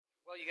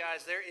Well, you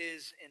guys, there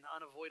is an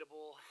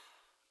unavoidable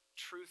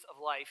truth of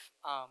life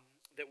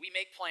that we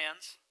make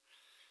plans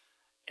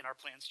and our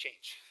plans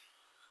change.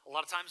 A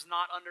lot of times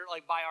not under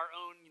by our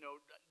own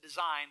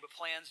design, but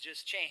plans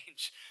just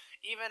change.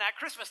 Even at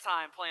Christmas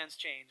time, plans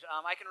change.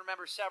 I can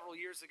remember several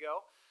years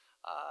ago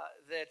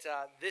that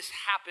this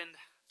happened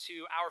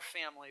to our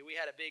family. We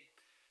had a big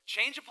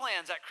change of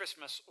plans at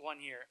Christmas one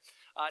year.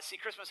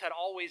 Christmas had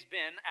always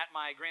been at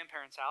my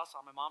grandparents' house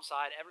on my mom's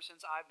side ever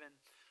since I've been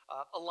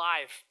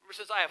alive, ever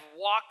since I have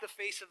walked the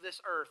face of this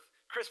earth.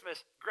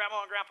 Christmas,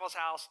 Grandma and Grandpa's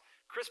house,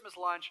 Christmas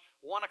lunch,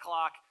 1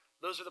 o'clock.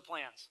 Those are the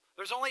plans.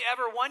 There's only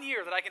ever 1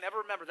 year that I can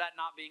ever remember that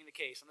not being the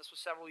case, and this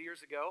was several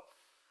years ago.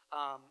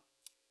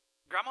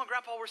 Grandma and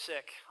Grandpa were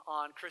sick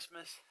on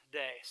Christmas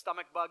Day,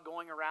 stomach bug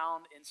going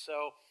around, and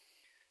so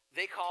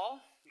you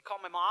call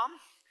my mom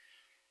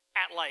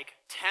at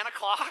 10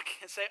 o'clock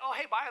and say, oh,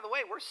 hey, by the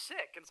way, we're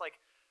sick. And it's like,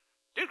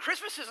 dude,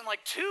 Christmas is in 2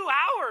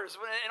 hours.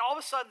 And all of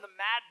a sudden, the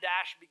mad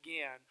dash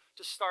began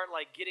to start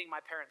getting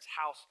my parents'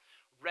 house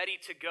ready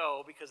to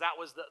go, because that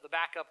was the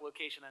backup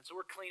location. And so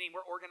we're cleaning,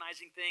 we're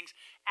organizing things.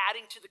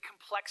 Adding to the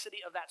complexity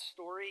of that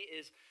story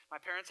is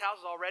my parents' house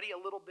is already a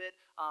little bit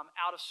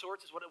out of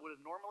sorts is what it would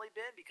have normally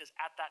been, because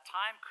at that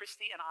time,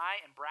 Christy and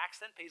I and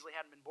Braxton, Paisley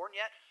hadn't been born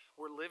yet,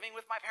 were living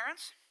with my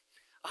parents.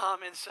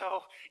 And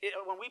so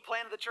when we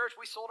planted the church,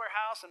 we sold our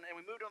house and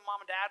we moved in with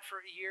mom and dad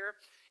for a year.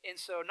 And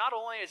so not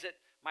only is it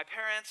my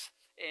parents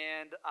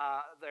and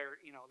their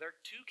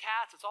 2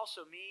 cats, it's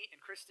also me and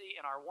Christy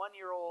and our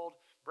 1-year-old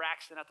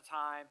Braxton at the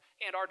time,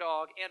 and our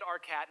dog and our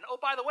cat. And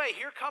oh, by the way,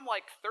 here come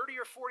 30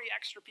 or 40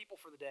 extra people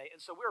for the day. And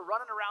so we were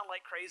running around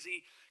like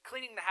crazy,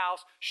 cleaning the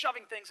house,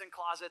 shoving things in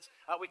closets.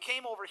 We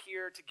came over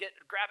here to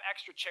grab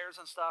extra chairs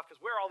and stuff,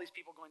 because where are all these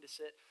people going to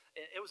sit?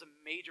 It was a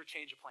major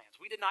change of plans.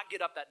 We did not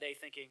get up that day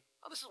thinking,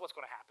 oh, this is what's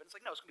going to happen. It's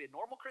no, it's going to be a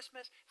normal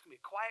Christmas. It's going to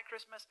be a quiet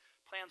Christmas.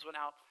 Plans went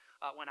out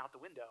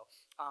the window.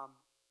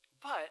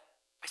 But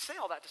I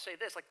say all that to say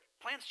this,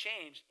 plans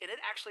changed, and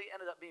it actually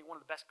ended up being one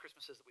of the best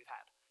Christmases that we've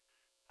had.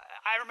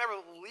 I remember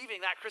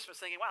leaving that Christmas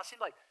thinking, wow, it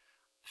seemed like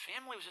the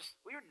family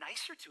we were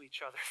nicer to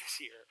each other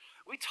this year.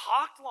 We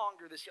talked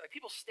longer this year.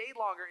 People stayed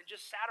longer and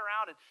just sat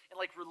around and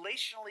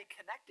relationally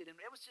connected. And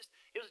it was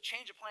a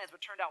change of plans, but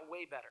turned out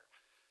way better.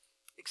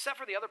 Except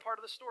for the other part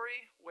of the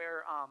story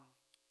where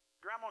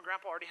Grandma and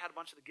Grandpa already had a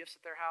bunch of the gifts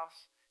at their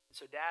house. And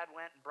so Dad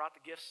went and brought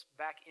the gifts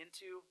back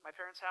into my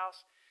parents'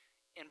 house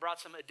and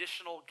brought some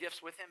additional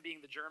gifts with him,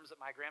 being the germs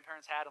that my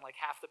grandparents had. And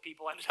half the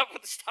people ended up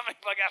with the stomach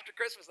bug after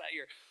Christmas that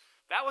year.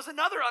 That was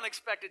another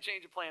unexpected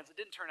change of plans. It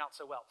didn't turn out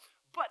so well.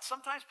 But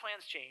sometimes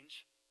plans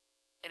change,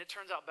 and it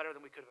turns out better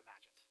than we could have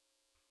imagined.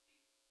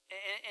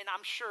 And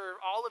I'm sure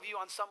all of you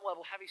on some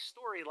level have a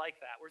story like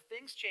that, where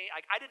things change.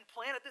 I didn't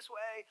plan it this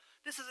way.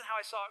 This isn't how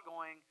I saw it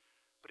going,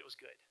 but it was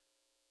good.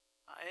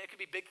 And it could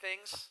be big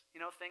things,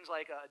 things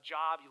like a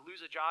job. You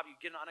lose a job, you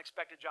get an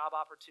unexpected job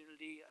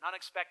opportunity, an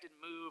unexpected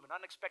move, an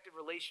unexpected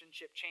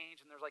relationship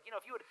change. And there's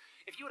if you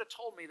would have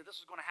told me that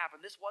this was going to happen,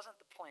 this wasn't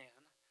the plan,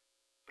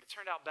 but it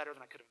turned out better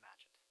than I could have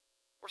imagined.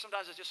 Or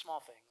sometimes it's just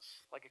small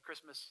things, like a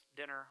Christmas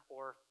dinner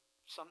or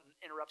something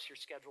interrupts your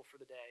schedule for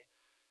the day.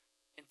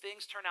 And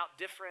things turn out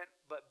different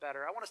but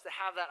better. I want us to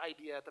have that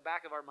idea at the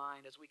back of our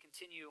mind as we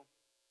continue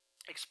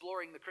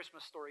exploring the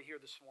Christmas story here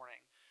this morning.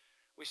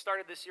 We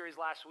started this series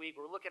last week.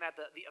 We're looking at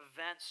the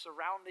events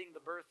surrounding the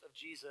birth of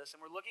Jesus,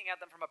 and we're looking at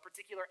them from a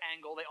particular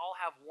angle. They all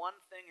have one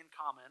thing in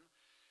common,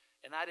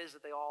 and that is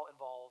that they all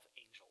involve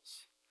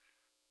angels.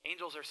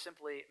 Angels are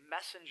simply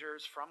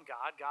messengers from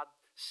God. God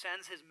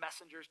sends his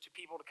messengers to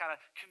people to kind of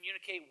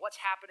communicate what's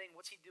happening,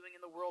 what's he doing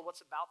in the world,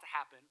 what's about to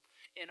happen.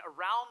 And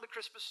around the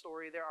Christmas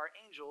story, there are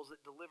angels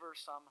that deliver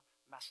some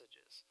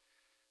messages.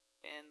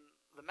 And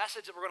the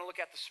message that we're going to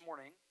look at this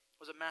morning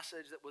was a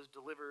message that was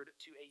delivered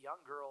to a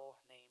young girl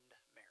named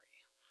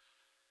Mary.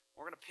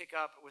 We're going to pick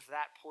up with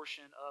that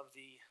portion of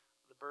the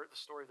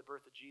story of the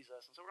birth of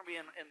Jesus. And so we're going to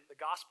be in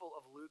the Gospel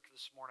of Luke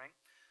this morning.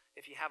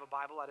 If you have a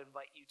Bible, I'd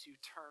invite you to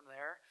turn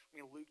there.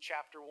 Luke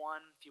chapter 1.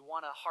 If you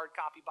want a hard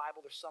copy Bible,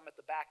 there's some at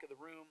the back of the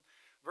room.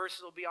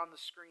 Verses will be on the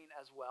screen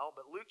as well.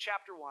 But Luke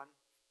chapter 1,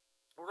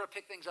 we're going to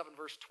pick things up in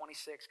verse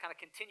 26, kind of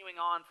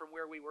continuing on from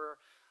where we were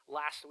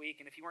last week.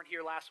 And if you weren't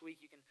here last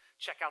week, you can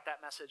check out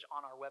that message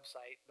on our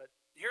website. But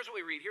here's what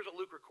we read. Here's what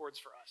Luke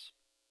records for us.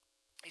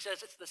 He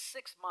says, it's the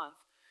 6th month.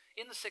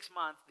 In the 6th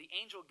month, the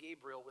angel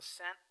Gabriel was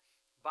sent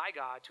by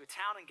God to a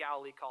town in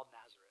Galilee called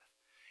Nazareth.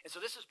 And so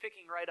this is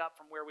picking right up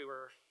from where we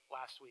were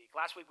last week.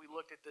 Last week we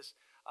looked at this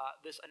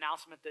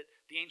announcement that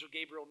the angel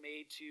Gabriel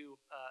made to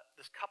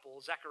this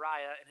couple,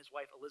 Zechariah and his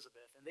wife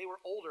Elizabeth. And they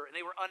were older and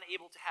they were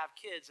unable to have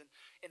kids. And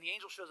the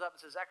angel shows up and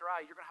says,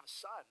 Zechariah, you're going to have a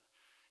son,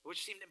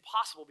 which seemed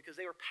impossible because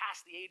they were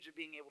past the age of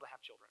being able to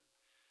have children.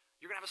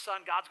 You're going to have a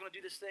son. God's going to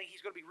do this thing.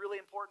 He's going to be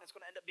really important. It's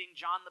going to end up being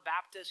John the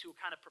Baptist, who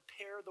will kind of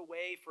prepare the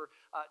way for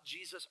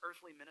Jesus'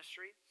 earthly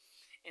ministry.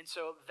 And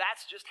so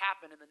that's just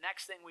happened. And the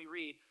next thing we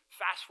read,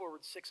 fast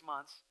forward 6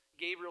 months,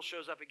 Gabriel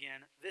shows up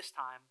again, this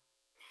time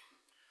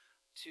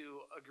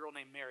to a girl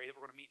named Mary that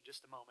we're going to meet in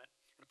just a moment,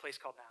 in a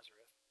place called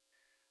Nazareth.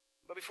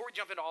 But before we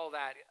jump into all of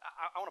that,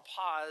 I want to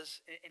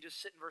pause and just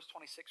sit in verse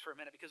 26 for a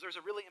minute, because there's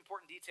a really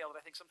important detail that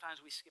I think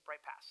sometimes we skip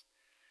right past.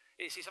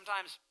 You see,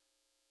 sometimes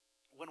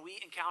when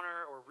we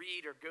encounter or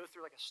read or go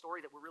through like a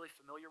story that we're really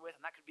familiar with,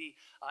 and that could be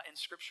in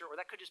scripture, or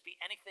that could just be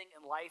anything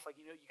in life, like,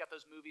 you know, you got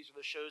those movies or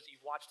those shows that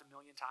you've watched a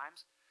million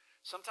times.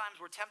 Sometimes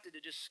we're tempted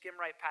to just skim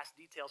right past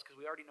details because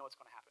we already know what's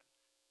going to happen.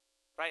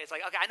 Right? It's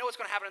like, okay, I know what's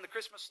going to happen in the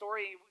Christmas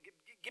story.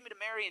 Give me to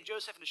Mary and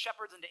Joseph and the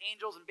shepherds and the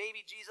angels and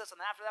baby Jesus, and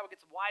then after that we'll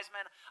get some wise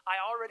men. I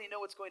already know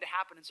what's going to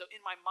happen, and so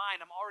in my mind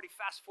I'm already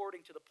fast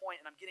forwarding to the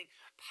point, and I'm getting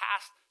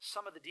past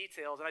some of the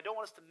details, and I don't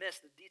want us to miss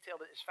the detail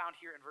that is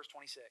found here in verse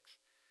 26.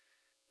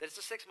 That it's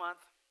the 6th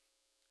month,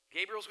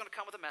 Gabriel's going to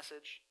come with a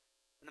message,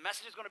 and the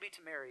message is going to be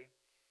to Mary,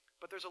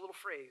 but there's a little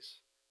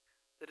phrase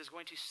that is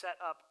going to set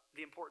up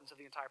the importance of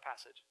the entire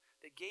passage,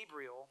 that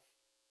Gabriel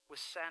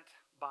was sent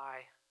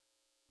by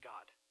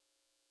God.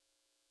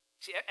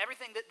 See,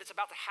 everything that's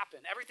about to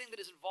happen, everything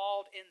that is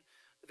involved in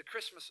the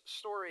Christmas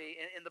story,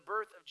 in the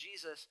birth of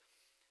Jesus,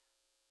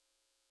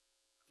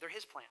 they're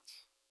his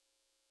plans.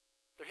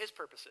 They're his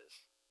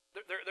purposes.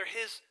 They're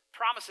his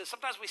promises.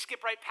 Sometimes we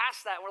skip right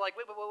past that. And we're like,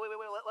 wait,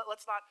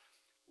 let's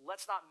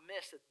not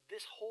miss that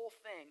this whole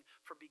thing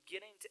from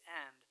beginning to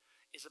end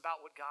is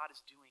about what God is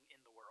doing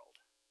in the world.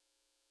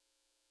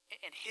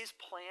 And his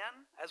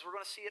plan, as we're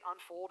going to see it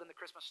unfold in the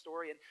Christmas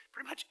story and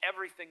pretty much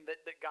everything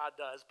that God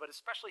does, but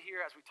especially here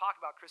as we talk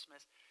about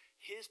Christmas,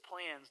 his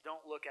plans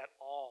don't look at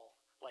all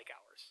like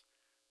ours.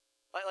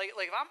 Like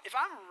if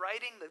I'm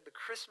writing the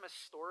Christmas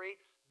story,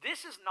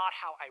 this is not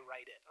how I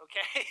write it,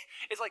 okay?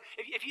 It's like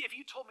if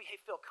you told me, hey,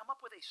 Phil, come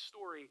up with a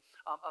story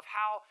of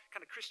how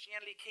kind of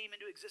Christianity came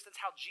into existence,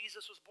 how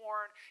Jesus was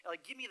born, and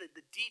like give me the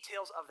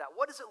details of that.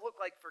 What does it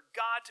look like for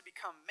God to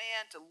become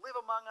man, to live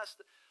among us?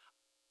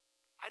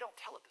 I don't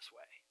tell it this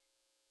way.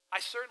 I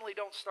certainly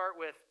don't start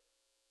with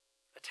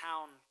a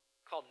town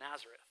called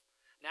Nazareth.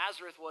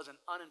 Nazareth was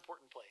an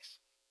unimportant place.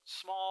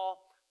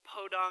 Small,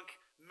 podunk,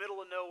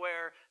 middle of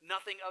nowhere,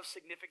 nothing of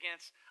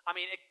significance. I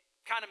mean, it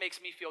kind of makes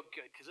me feel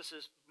good because this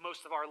is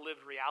most of our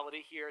lived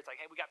reality here. It's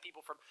like, hey, we got people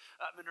from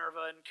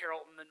Minerva and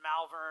Carrollton and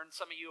Malvern.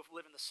 Some of you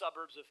live in the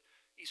suburbs of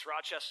East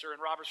Rochester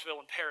and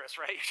Robertsville and Paris,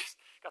 right? You just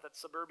got that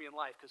suburban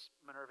life because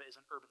Minerva is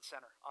an urban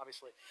center,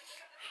 obviously.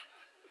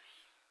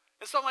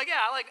 And so I'm like, yeah,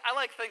 I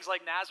like things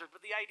like Nazareth,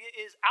 but the idea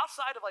is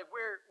outside of like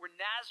where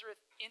Nazareth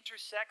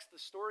intersects the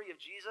story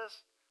of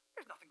Jesus,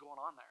 there's nothing going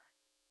on there.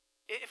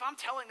 If I'm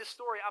telling this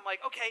story, I'm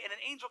like, okay, and an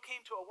angel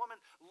came to a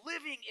woman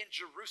living in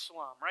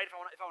Jerusalem, right? If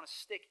I want to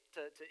stick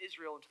to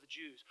Israel and to the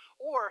Jews,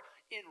 or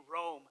in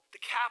Rome,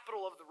 the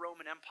capital of the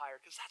Roman Empire,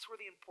 because that's where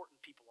the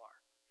important people are.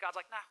 God's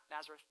like, nah,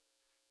 Nazareth.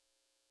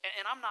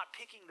 And I'm not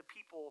picking the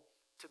people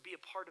to be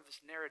a part of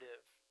this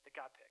narrative that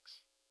God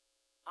picks.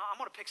 I'm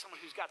going to pick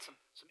someone who's got some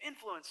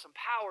influence, some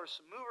power,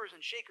 some movers and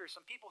shakers,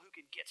 some people who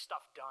can get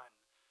stuff done.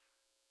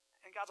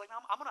 And God's like,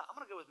 no, I'm going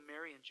to go with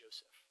Mary and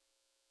Joseph.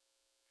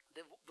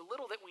 The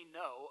little that we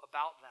know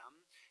about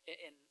them,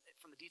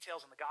 from the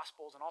details in the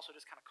Gospels and also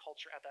just kind of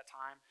culture at that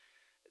time,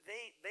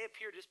 they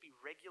appear to just be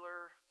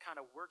regular, kind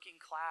of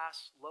working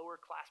class, lower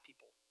class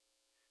people.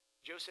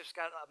 Joseph's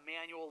got a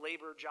manual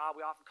labor job.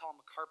 We often call him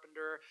a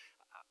carpenter.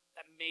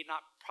 That may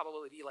not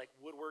probably be like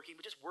woodworking,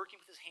 but just working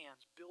with his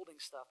hands,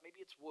 building stuff.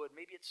 Maybe it's wood,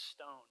 maybe it's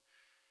stone.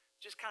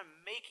 Just kind of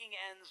making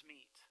ends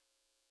meet.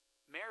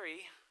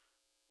 Mary,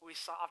 we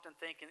often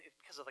think,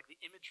 because of like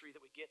the imagery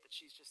that we get, that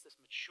she's just this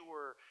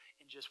mature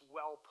and just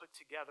well put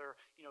together,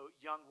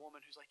 young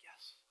woman who's like,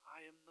 yes,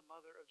 I am the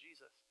mother of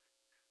Jesus.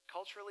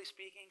 Culturally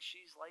speaking,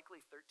 she's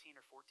likely 13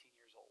 or 14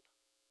 years old.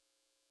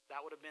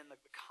 That would have been the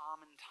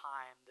common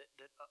time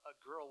that a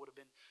girl would have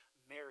been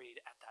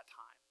married at that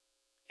time.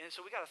 And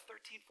so we got a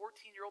 13,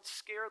 14-year-old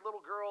scared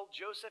little girl,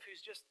 Joseph,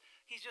 he's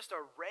just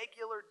a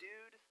regular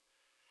dude.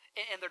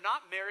 And they're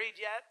not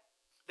married yet.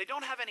 They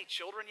don't have any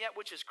children yet,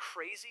 which is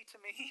crazy to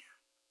me.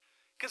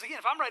 Because again,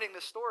 if I'm writing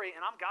this story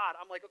and I'm God,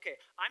 I'm like, okay,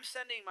 I'm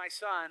sending my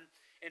son,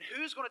 and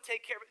who's going to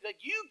take care of it?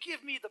 Like, you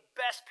give me the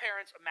best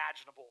parents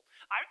imaginable.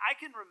 I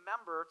can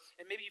remember,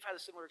 and maybe you've had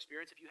a similar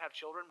experience if you have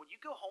children, when you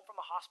go home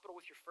from the hospital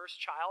with your first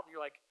child, and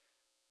you're like,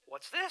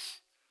 what's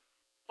this?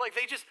 Like,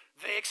 they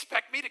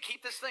expect me to keep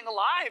this thing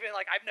alive, and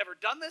like, I've never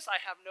done this, I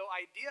have no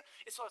idea.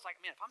 And so it's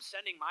like, man, if I'm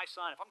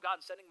God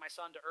and sending my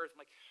son to earth, I'm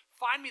like,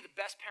 find me the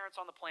best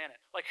parents on the planet.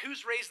 Like,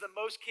 who's raised the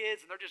most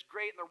kids, and they're just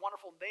great, and they're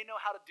wonderful, and they know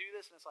how to do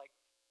this, and it's like,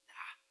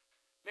 nah,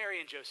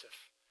 Mary and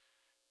Joseph.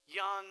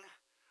 Young,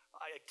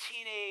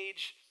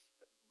 teenage,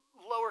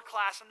 lower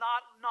class, and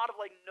not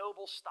of like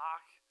noble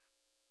stock.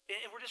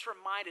 And we're just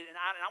reminded, and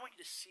I want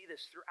you to see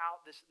this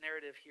throughout this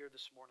narrative here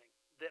this morning,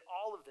 that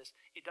all of this,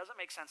 it doesn't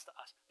make sense to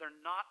us. They're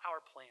not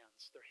our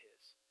plans, they're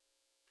his.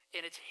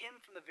 And it's him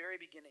from the very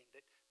beginning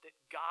that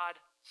God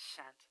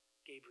sent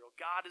Gabriel.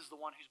 God is the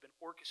one who's been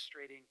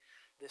orchestrating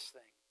this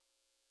thing.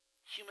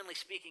 Humanly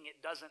speaking, it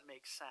doesn't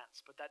make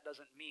sense, but that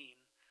doesn't mean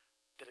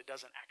that it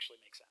doesn't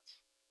actually make sense.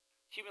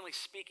 Humanly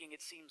speaking,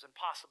 it seems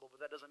impossible,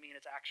 but that doesn't mean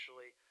it's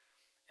actually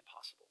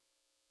impossible.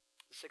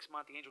 The 6th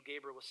month, the angel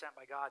Gabriel was sent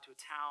by God to a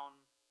town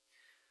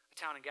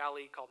in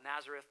Galilee called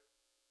Nazareth,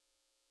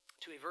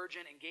 to a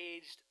virgin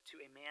engaged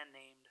to a man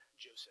named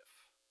Joseph,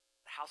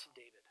 the house of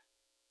David.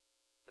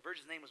 The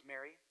virgin's name was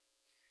Mary.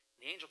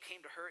 The angel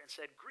came to her and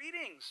said,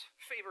 "Greetings,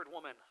 favored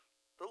woman.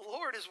 The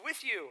Lord is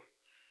with you."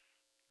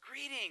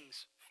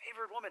 Greetings,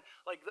 favored woman.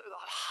 Like the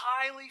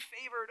highly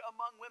favored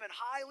among women,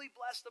 highly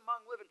blessed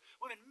among women.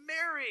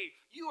 Mary,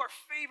 you are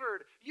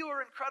favored. You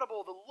are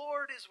incredible. The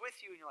Lord is with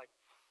you. And you're like,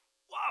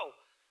 whoa.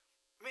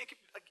 I mean,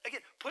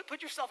 again,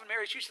 put yourself in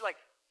Mary's shoes. She's like,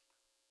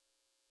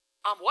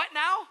 I'm what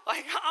now?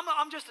 Like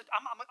I'm just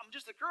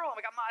a girl. I'm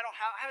like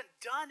I haven't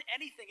done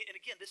anything. And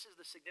again, this is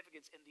the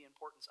significance and the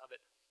importance of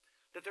it,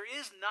 that there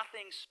is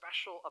nothing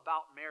special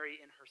about Mary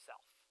in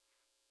herself.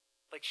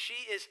 Like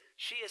she is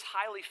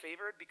highly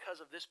favored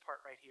because of this part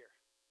right here.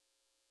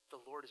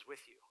 The Lord is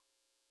with you.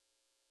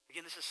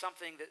 Again, this is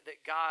something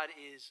that God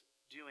is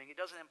doing. It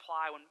doesn't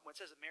imply when it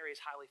says that Mary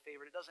is highly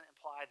favored. It doesn't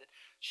imply that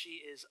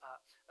she is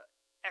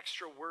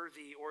extra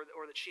worthy or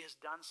that she has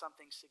done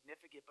something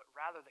significant, but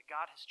rather that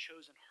God has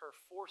chosen her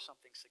for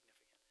something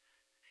significant.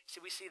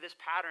 See, we see this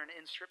pattern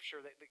in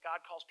Scripture that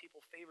God calls people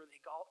favored, that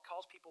He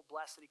calls people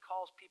blessed, that He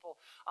calls people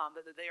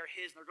that they are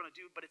His and they're going to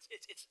do. But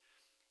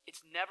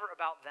it's never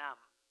about them.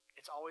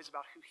 It's always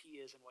about who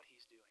He is and what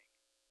He's doing.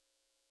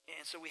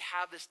 And so we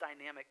have this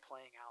dynamic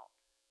playing out,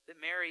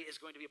 that Mary is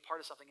going to be a part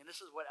of something. And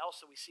this is what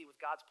else that we see with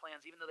God's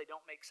plans, even though they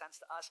don't make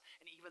sense to us,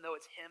 and even though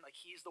it's Him, like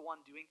He's the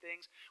one doing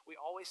things, we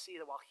always see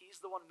that while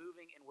He's the one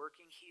moving and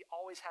working, He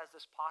always has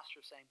this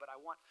posture of saying, but I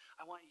want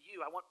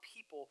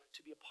people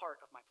to be a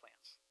part of my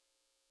plans.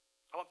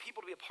 I want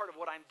people to be a part of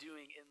what I'm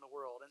doing in the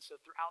world. And so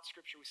throughout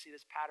Scripture, we see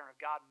this pattern of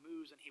God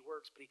moves and He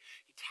works, but He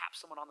taps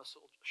someone on the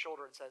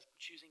shoulder and says,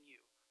 I'm choosing you.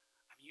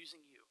 I'm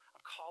using you.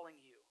 I'm calling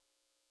you.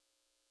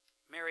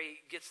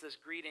 Mary gets this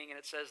greeting, and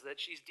it says that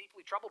she's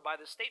deeply troubled by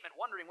this statement,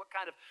 wondering what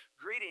kind of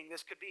greeting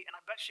this could be. And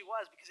I bet she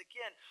was, because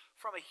again,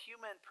 from a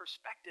human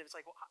perspective, it's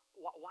like, well,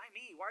 why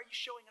me? Why are you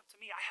showing up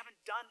to me? I haven't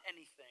done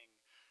anything.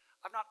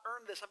 I've not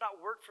earned this. I've not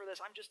worked for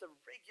this. I'm just a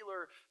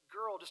regular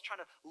girl just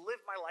trying to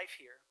live my life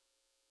here.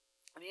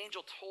 And the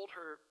angel told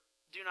her,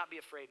 do not be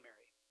afraid,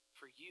 Mary,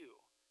 for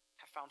you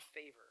have found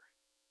favor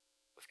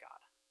with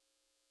God.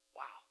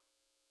 Wow.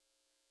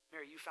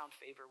 Mary, you found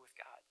favor with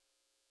God.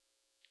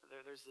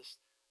 There's this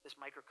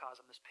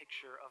microcosm, this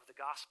picture of the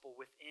gospel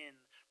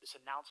within this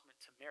announcement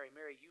to Mary.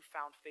 Mary, you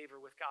found favor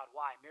with God.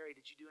 Why? Mary,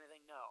 did you do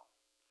anything? No.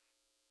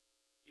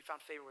 You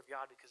found favor with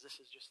God because this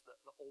is just the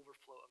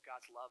overflow of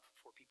God's love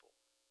for people.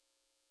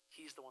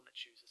 He's the one that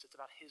chooses. It's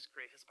about His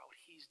grace. It's about what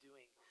He's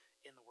doing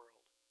in the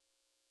world.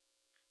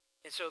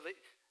 And so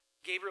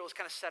Gabriel has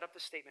kind of set up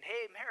the statement,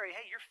 hey, Mary,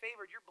 hey, you're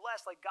favored, you're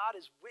blessed, like God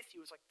is with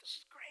you. It's like, this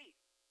is great.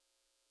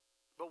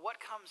 But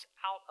what comes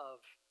out of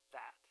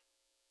that?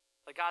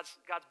 Like God's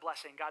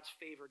blessing, God's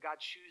favor,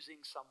 God choosing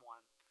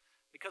someone.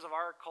 Because of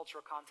our cultural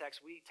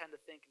context, we tend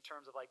to think in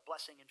terms of like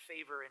blessing and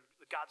favor and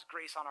God's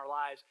grace on our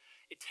lives.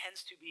 It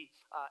tends to be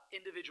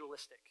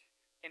individualistic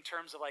in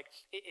terms of like,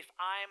 if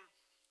I'm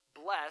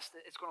blessed,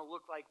 it's going to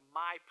look like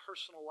my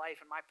personal life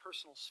and my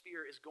personal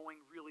sphere is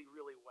going really,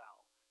 really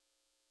well.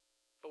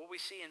 But what we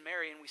see in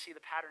Mary, and we see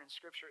the pattern in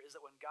Scripture, is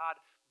that when God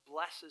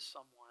blesses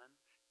someone,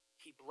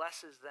 He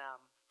blesses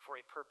them for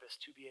a purpose,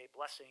 to be a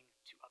blessing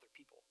to other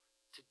people,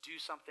 to do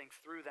something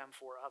through them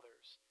for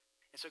others.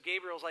 And so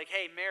Gabriel's like,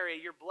 hey,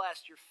 Mary, you're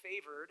blessed, you're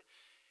favored,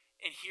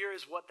 and here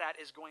is what that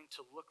is going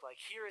to look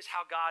like. Here is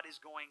how God is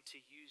going to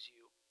use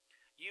you.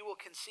 You will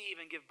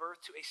conceive and give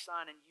birth to a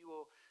son, and you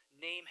will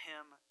name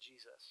him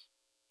Jesus.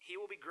 He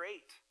will be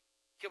great.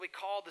 He'll be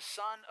called the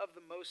Son of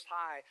the Most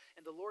High,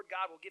 and the Lord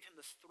God will give him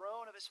the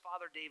throne of his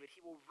father David.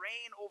 He will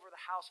reign over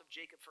the house of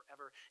Jacob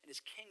forever, and his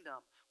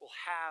kingdom will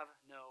have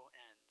no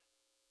end.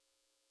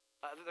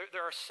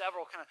 There are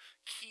several kind of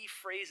key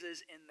phrases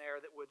in there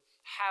that would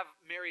have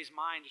Mary's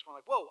mind just going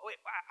like, whoa, wait,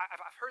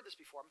 I've heard this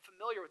before. I'm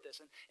familiar with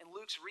this. And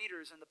Luke's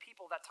readers and the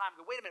people of that time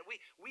go, wait a minute,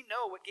 we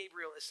know what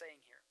Gabriel is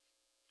saying here.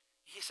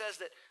 He says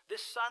that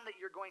this son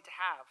that you're going to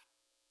have,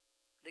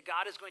 that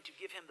God is going to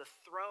give him the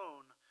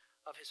throne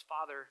of his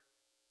father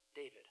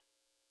David.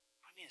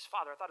 What do you mean his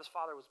father? I thought his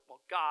father was,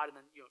 well, God, and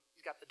then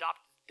he's got the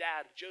adopted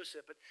dad,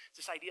 Joseph, but it's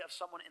this idea of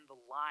someone in the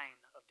line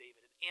of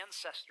David, an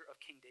ancestor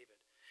of King David.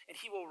 And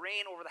he will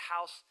reign over the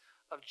house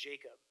of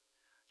Jacob.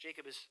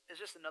 Jacob is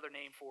just another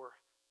name for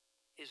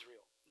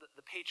Israel,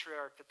 the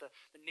patriarch that the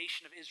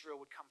nation of Israel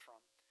would come from.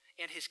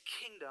 And his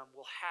kingdom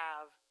will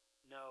have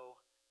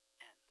no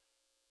end.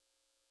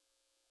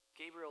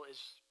 Gabriel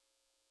is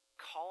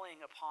calling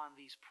upon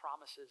these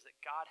promises that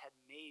God had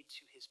made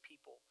to his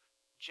people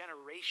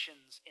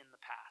generations in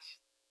the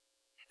past.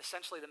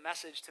 Essentially, the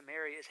message to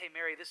Mary is, hey,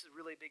 Mary, this is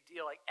really a big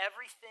deal. Like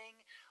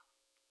everything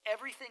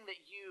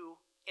that you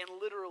and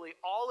literally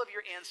all of your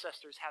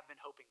ancestors have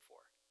been hoping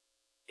for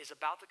is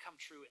about to come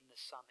true in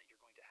this son that you're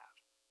going to have.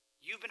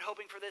 You've been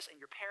hoping for this, and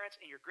your parents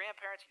and your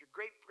grandparents and your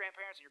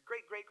great-grandparents and your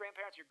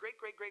great-great-grandparents, your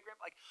great-great-great-grandparents,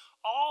 like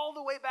all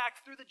the way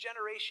back through the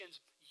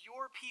generations,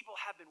 your people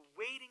have been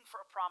waiting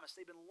for a promise.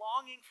 They've been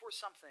longing for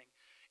something,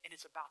 and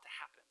it's about to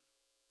happen.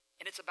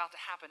 And it's about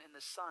to happen in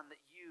the son that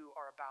you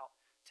are about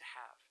to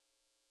have.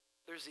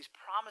 there's these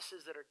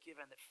promises that are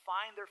given that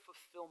find their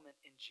fulfillment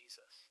in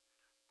Jesus.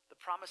 The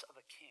promise of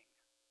a king,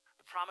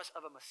 the promise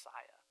of a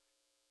Messiah.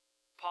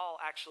 Paul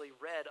actually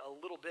read a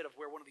little bit of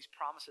where one of these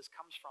promises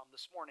comes from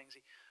this morning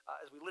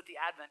as we lit the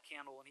Advent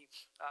candle, and he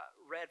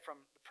read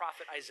from the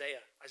prophet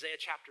Isaiah, Isaiah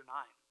chapter 9.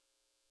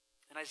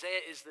 And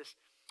Isaiah is this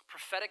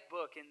prophetic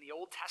book in the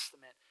Old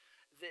Testament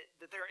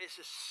that there is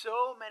just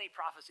so many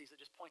prophecies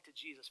that just point to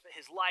Jesus,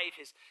 his life,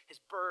 his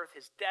birth,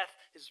 his death.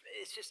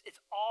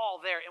 It's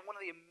all there. And one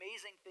of the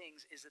amazing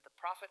things is that the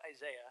prophet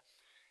Isaiah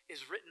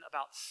is written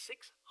about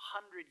 600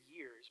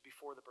 years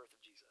before the birth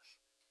of Jesus.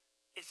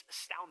 It's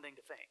astounding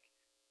to think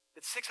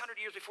that 600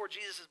 years before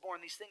Jesus is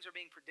born, these things are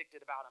being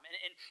predicted about him. And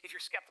if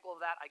you're skeptical of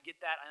that, I get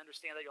that. I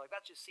understand that. You're like,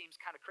 that just seems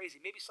kind of crazy.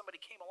 Maybe somebody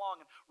came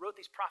along and wrote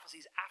these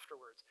prophecies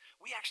afterwards.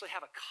 We actually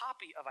have a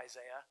copy of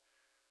Isaiah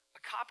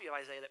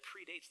that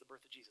predates the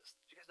birth of Jesus.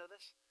 Did you guys know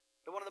this?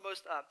 That one of the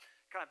most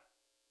kind of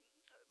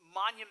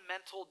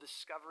monumental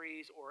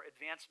discoveries or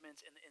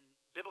advancements in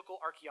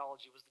biblical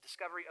archaeology was the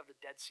discovery of the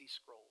Dead Sea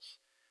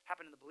Scrolls.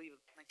 Happened in, I believe,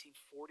 the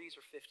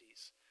 1940s or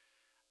 50s.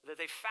 That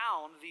they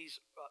found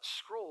these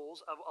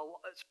scrolls of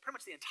it's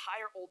pretty much the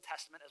entire Old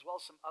Testament, as well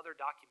as some other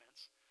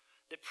documents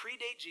that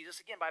predate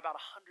Jesus, again, by about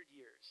 100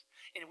 years.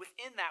 And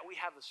within that, we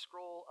have the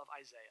scroll of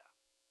Isaiah.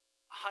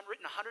 100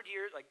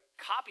 years, like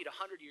copied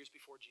 100 years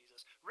before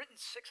Jesus, written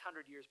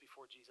 600 years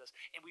before Jesus.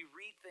 And we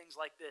read things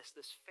like this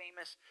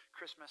famous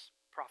Christmas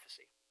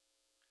prophecy.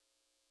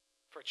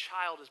 For a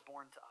child is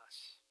born to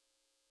us.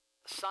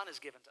 A son is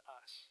given to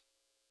us.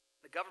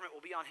 The government will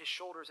be on his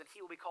shoulders, and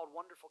he will be called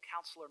Wonderful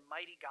Counselor,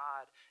 Mighty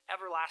God,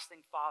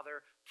 Everlasting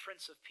Father,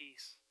 Prince of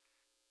Peace.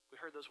 We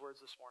heard those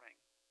words this morning.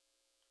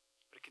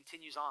 But it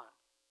continues on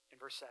in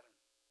verse 7.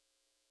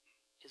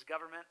 His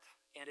government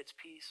and its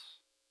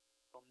peace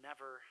will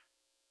never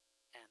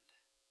end.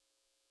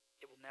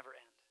 It will never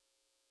end.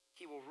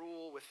 He will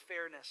rule with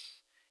fairness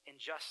and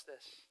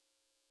justice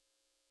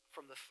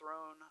from the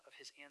throne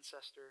of his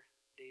ancestor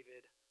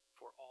David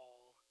for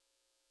all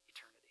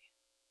eternity.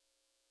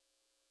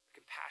 The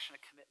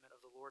compassionate commitment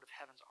of the Lord of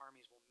heaven's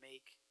armies will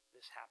make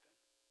this happen.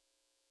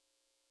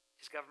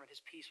 His government,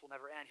 his peace will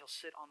never end. He'll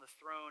sit on the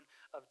throne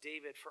of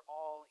David for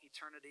all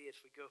eternity. As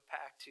we go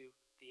back to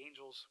the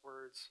angel's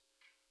words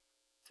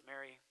to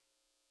Mary,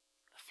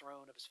 the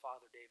throne of his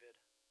father David,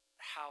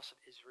 the house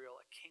of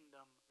Israel, a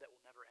kingdom that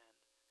will never end.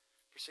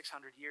 For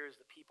 600 years,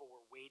 the people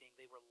were waiting.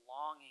 They were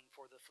longing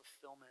for the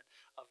fulfillment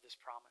of this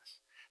promise.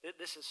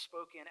 This is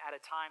spoken at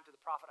a time to the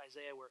prophet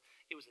Isaiah where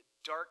it was a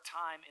dark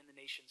time in the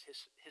nation's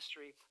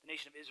history. The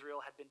nation of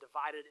Israel had been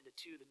divided into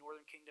two, the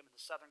northern kingdom and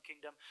the southern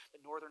kingdom.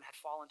 The northern had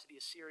fallen to the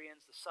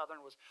Assyrians. The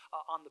southern was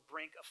on the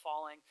brink of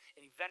falling,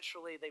 and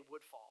eventually they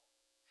would fall.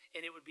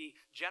 And it would be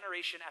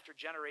generation after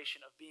generation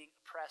of being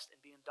oppressed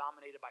and being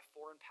dominated by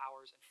foreign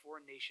powers and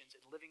foreign nations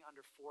and living under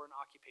foreign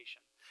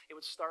occupation. It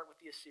would start with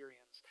the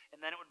Assyrians,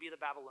 and then it would be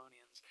the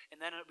Babylonians, and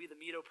then it would be the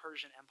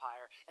Medo-Persian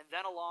Empire, and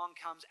then along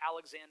comes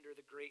Alexander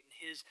the Great and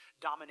his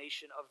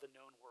domination of the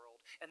known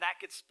world. And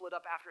that gets split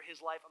up after his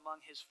life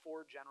among his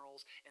 4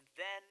 generals, and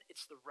then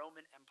it's the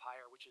Roman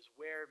Empire, which is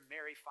where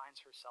Mary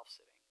finds herself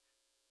sitting.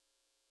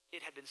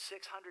 It had been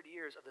 600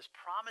 years of this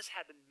promise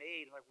had been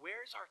made. Like,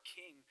 where's our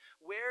king?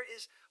 Where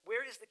is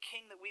the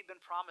king that we've been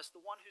promised?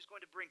 The one who's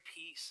going to bring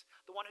peace,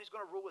 the one who's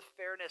going to rule with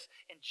fairness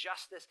and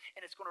justice,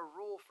 and it's going to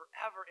rule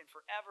forever and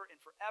forever and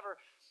forever.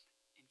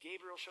 And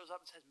Gabriel shows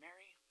up and says,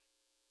 Mary,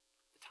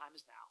 the time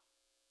is now.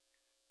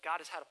 God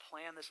has had a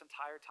plan this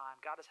entire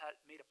time. God has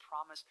made a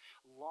promise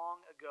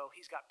long ago.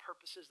 He's got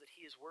purposes that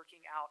he is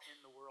working out in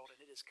the world, and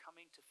it is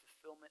coming to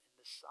fulfillment in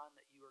the son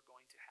that you are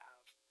going to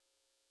have.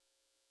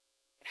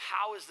 And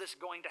how is this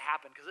going to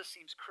happen? Because this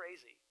seems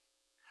crazy.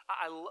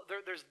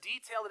 There's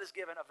detail that is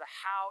given of the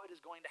how it is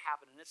going to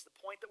happen. And it's the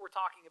point that we're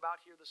talking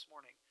about here this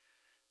morning.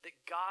 That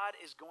God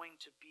is going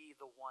to be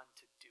the one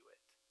to do it.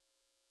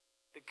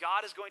 That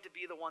God is going to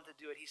be the one to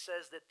do it. He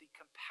says that the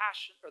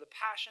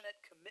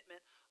passionate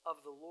commitment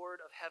of the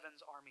Lord of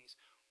heaven's armies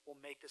will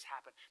make this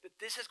happen.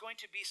 That this is going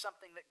to be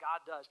something that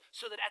God does.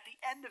 So that at the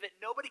end of it,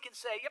 nobody can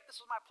say, yep,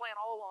 this was my plan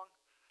all along.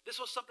 This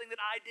was something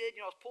that I did.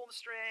 I was pulling the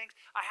strings.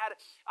 I had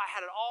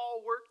it all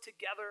worked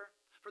together.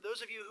 For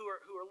those of you who are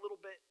a little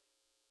bit,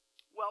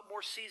 more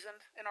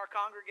seasoned in our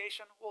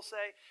congregation, we'll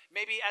say,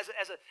 maybe as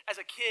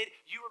a kid,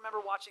 you remember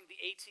watching the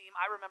A-Team.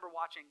 I remember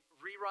watching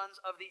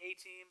reruns of the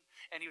A-Team,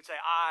 and you would say,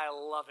 I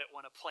love it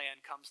when a plan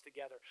comes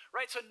together,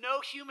 right? So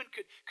no human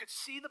could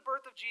see the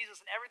birth of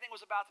Jesus and everything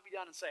was about to be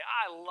done and say,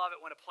 I love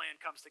it when a plan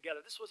comes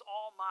together. This was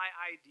all my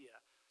idea.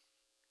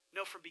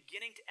 No, from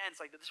beginning to end,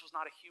 it's like that this was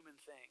not a human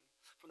thing.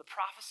 From the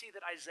prophecy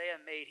that Isaiah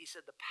made, he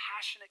said the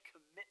passionate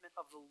commitment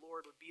of the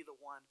Lord would be the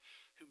one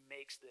who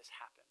makes this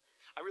happen.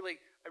 I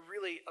really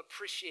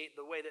appreciate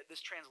the way that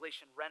this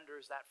translation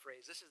renders that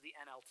phrase. This is the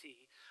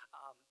NLT.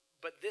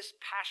 But this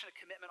passionate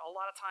commitment, a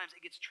lot of times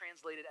it gets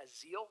translated as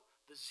zeal.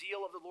 The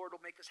zeal of the Lord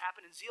will make this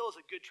happen. And zeal is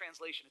a good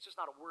translation. It's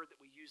just not a word that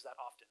we use that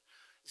often.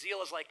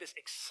 Zeal is like this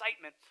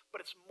excitement,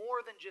 but it's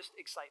more than just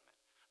excitement.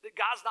 That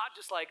God's not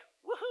just like,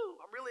 woohoo,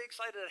 I'm really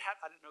excited to have,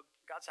 I didn't know,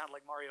 God sounded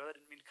like Mario. That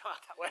didn't mean to come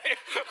out that way.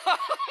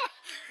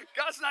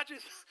 God's not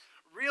just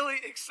really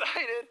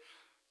excited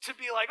to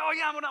be like, oh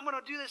yeah, I'm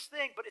gonna do this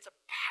thing, but it's a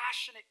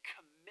passionate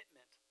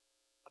commitment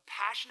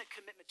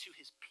to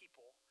his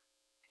people.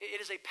 It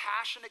is a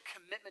passionate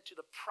commitment to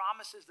the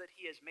promises that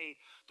he has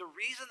made. The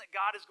reason that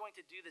God is going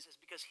to do this is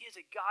because he is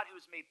a God who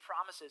has made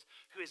promises,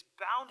 who has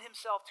bound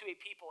himself to a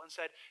people and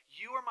said,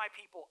 you are my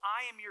people,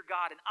 I am your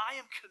God, and I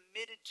am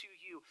committed to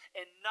you,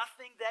 and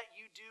nothing that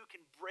you do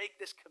can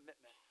break this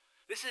commitment.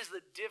 This is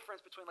the difference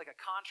between like a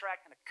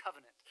contract and a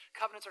covenant.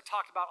 Covenants are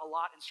talked about a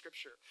lot in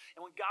Scripture. And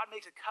when God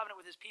makes a covenant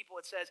with his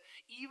people, it says,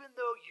 even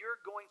though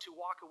you're going to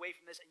walk away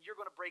from this and you're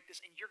going to break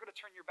this and you're going to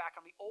turn your back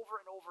on me over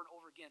and over and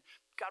over again,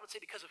 God would say,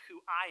 because of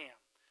who I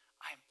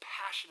am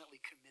passionately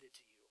committed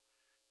to you.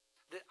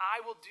 That I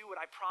will do what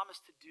I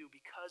promised to do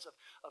because of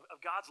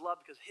God's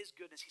love, because of his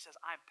goodness. He says,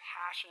 I'm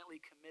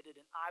passionately committed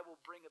and I will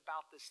bring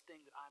about this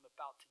thing that I'm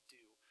about to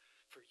do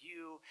for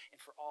you and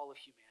for all of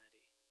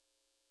humanity.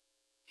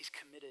 He's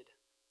committed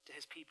to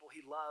his people. He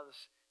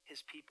loves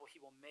his people.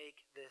 He will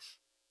make this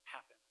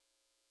happen.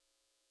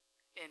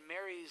 And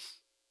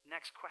Mary's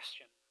next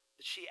question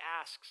that she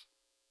asks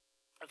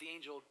of the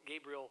angel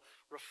Gabriel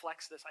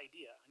reflects this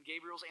idea. And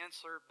Gabriel's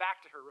answer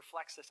back to her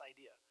reflects this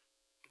idea.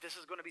 But this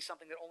is going to be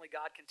something that only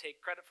God can take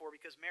credit for,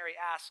 because Mary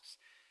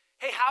asks,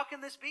 hey, how can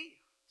this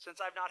be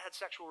since I've not had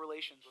sexual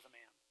relations with a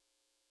man?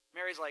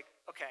 Mary's like,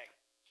 okay,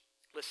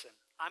 listen,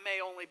 I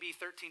may only be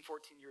 13,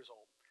 14 years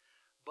old,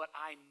 but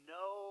I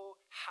know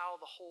how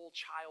the whole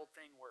child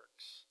thing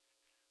works.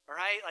 All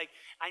right? Like,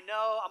 I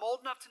know, I'm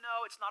old enough to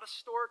know it's not a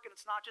stork and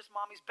it's not just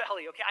mommy's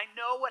belly. Okay? I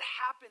know what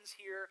happens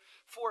here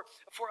for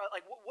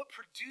like what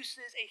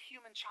produces a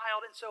human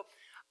child. And so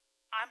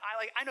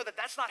I know that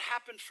that's not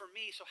happened for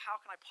me, so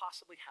how can I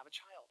possibly have a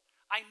child?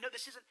 I know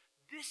this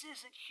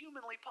isn't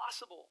humanly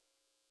possible.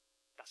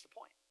 That's the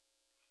point.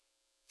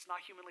 It's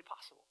not humanly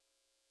possible.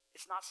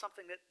 It's not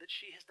something that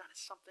she has done.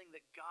 It's something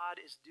that God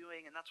is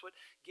doing, and that's what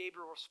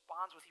Gabriel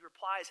responds with. He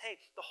replies,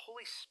 hey, the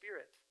Holy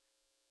Spirit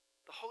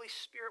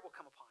will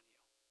come upon you.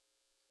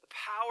 The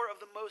power of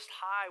the Most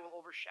High will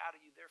overshadow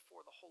you.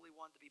 Therefore, the Holy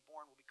One to be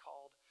born will be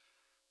called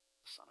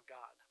the Son of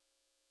God.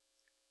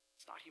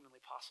 It's not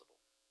humanly possible.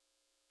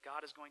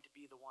 God is going to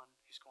be the one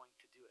who's going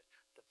to do it.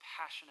 The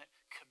passionate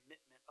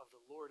commitment of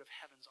the Lord of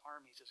Heaven's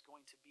armies is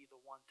going to be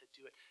the one to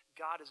do it.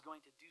 God is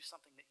going to do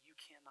something that you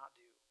cannot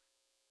do.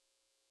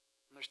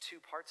 And there's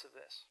two parts of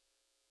this.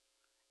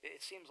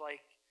 It seems like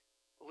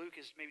Luke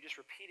is maybe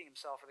just repeating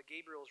himself, or that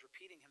Gabriel is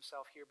repeating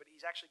himself here, but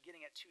he's actually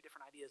getting at two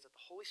different ideas: that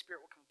the Holy Spirit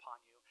will come upon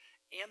you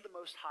and the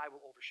Most High will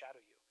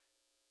overshadow you.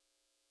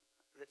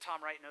 That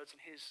Tom Wright notes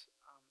in his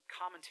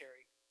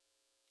commentary,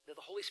 that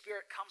the Holy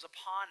Spirit comes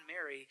upon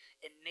Mary,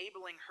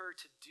 enabling her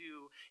to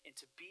do and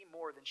to be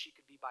more than she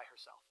could be by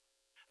herself.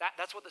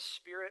 That's what the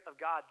Spirit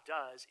of God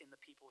does in the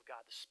people of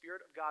God. The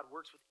Spirit of God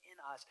works within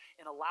us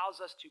and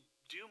allows us to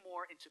do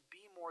more and to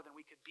be more than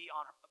we could be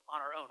on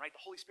our own, right?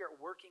 The Holy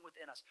Spirit working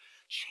within us,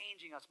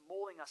 changing us,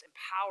 molding us,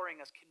 empowering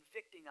us,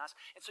 convicting us.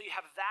 And so you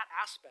have that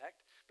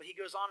aspect, but he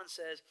goes on and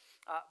says,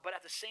 but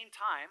at the same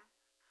time,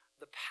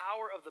 the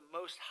power of the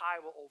Most High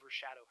will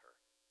overshadow her.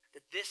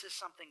 That this is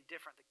something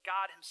different, that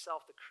God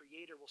himself, the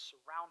Creator, will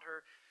surround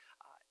her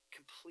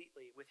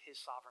completely with his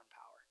sovereign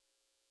power.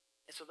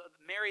 And so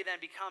Mary then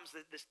becomes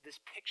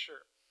this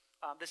picture,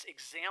 this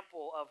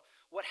example of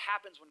what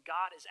happens when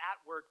God is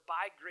at work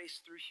by grace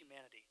through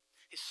humanity.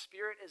 His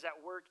Spirit is at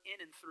work in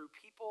and through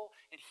people,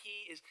 and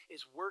he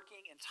is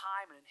working in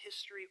time and in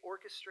history,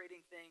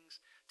 orchestrating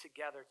things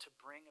together to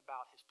bring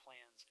about his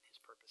plans and his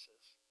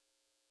purposes.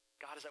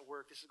 God is at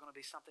work. This is going to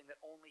be something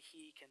that only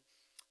he can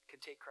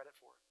take credit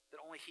for,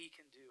 that only he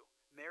can do.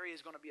 Mary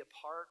is going to be a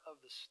part of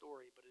the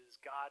story, but it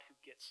is God who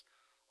gets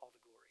all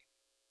the glory.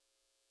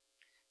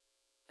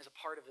 As a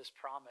part of this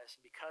promise,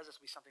 and because this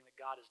will be something that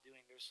God is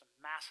doing, there's some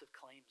massive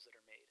claims that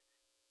are made.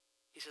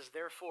 He says,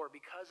 therefore,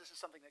 because this is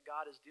something that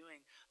God is doing,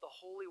 the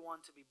Holy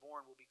One to be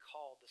born will be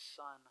called the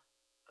Son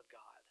of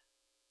God.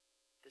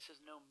 This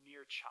is no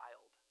mere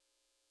child.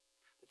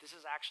 That this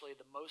is actually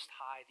the Most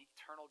High, the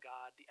eternal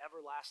God, the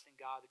everlasting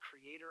God, the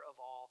Creator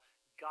of all,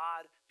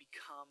 God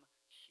become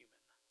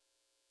human.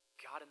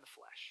 God in the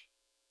flesh.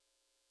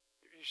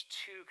 There's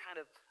two kind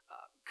of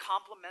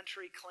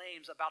complementary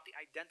claims about the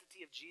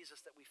identity of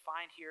Jesus that we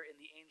find here in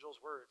the angel's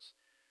words.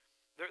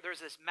 There's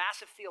this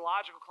massive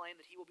theological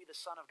claim that he will be the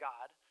Son of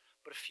God,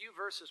 but a few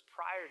verses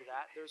prior to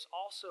that, there's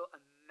also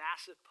a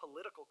massive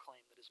political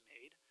claim that is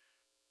made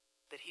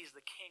that he's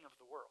the king of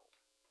the world.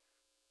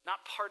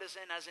 Not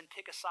partisan as in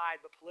pick a side,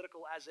 but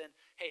political as in,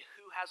 hey,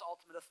 who has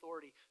ultimate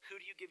authority? Who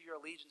do you give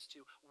your allegiance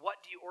to?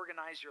 What do you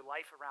organize your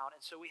life around? And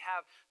so we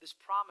have this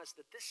promise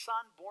that this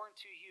Son born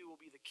to you will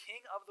be the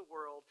King of the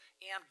world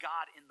and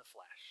God in the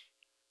flesh.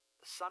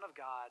 The Son of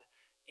God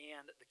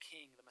and the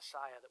King, the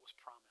Messiah that was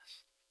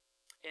promised.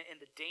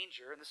 And the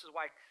danger, and this is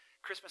why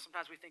Christmas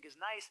sometimes we think is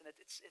nice, and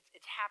it's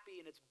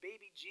happy, and it's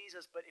baby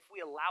Jesus, but if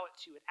we allow it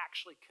to, it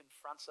actually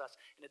confronts us,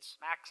 and it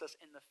smacks us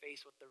in the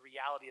face with the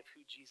reality of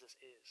who Jesus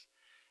is.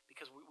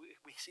 because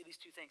we see these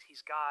two things.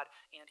 He's God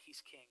and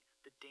he's king.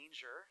 The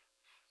danger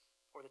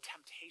or the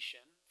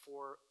temptation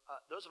for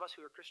those of us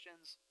who are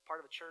Christians, part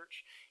of a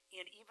church,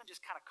 and even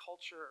just kind of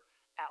culture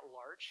at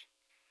large,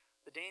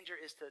 the danger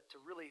is to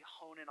really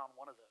hone in on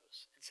one of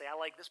those and say, I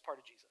like this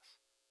part of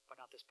Jesus, but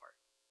not this part.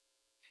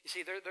 You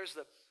see, there's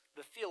the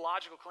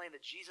theological claim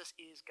that Jesus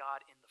is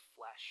God in the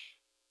flesh,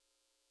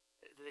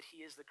 that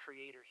he is the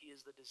creator, he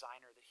is the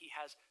designer, that he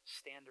has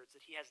standards,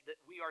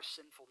 that we are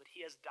sinful, that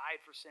he has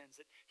died for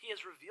sins, that he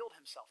has revealed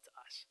himself to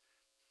us.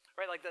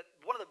 Right? Like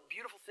one of the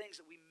beautiful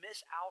things that we miss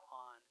out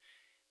on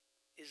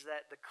is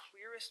that the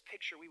clearest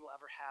picture we will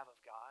ever have of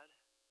God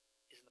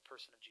is in the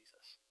person of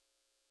Jesus.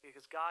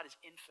 Because God is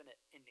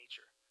infinite in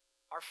nature.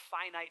 Our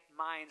finite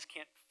minds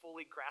can't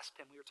fully grasp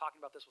him. We were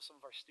talking about this with some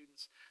of our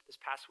students this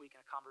past week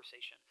in a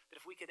conversation, that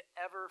if we could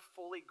ever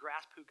fully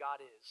grasp who God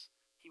is,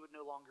 he would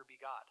no longer be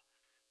God.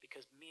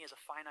 Because me as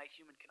a finite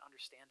human can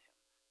understand him.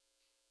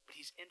 But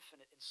he's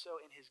infinite, and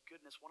so in his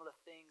goodness, one of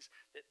the things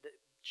that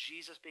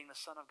Jesus being the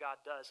Son of God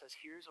does is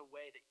here's a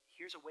way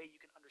you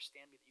can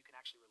understand me, that you can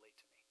actually relate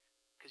to me.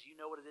 Because you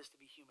know what it is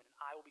to be human, and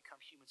I will become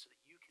human so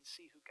that you can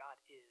see who God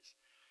is.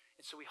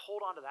 And so we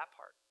hold on to that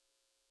part.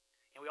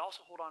 And we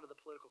also hold on to the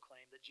political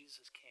claim that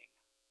Jesus is king.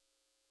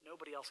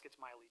 Nobody else gets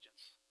my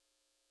allegiance.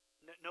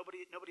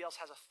 Nobody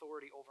else has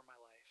authority over my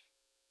life.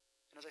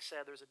 And as I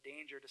said, there's a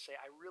danger to say,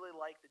 I really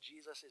like the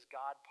Jesus is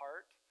God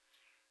part,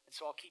 and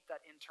so I'll keep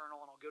that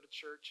internal, and I'll go to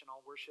church, and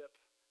I'll worship.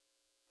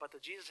 But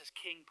the Jesus is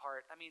king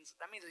part, that means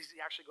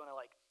he's actually going to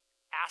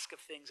ask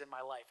of things in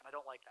my life, and I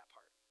don't like that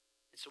part.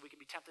 And so we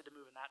can be tempted to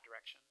move in that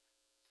direction.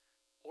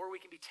 Or we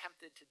can be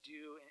tempted to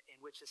do,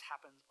 in which this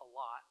happens a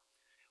lot,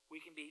 we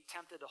can be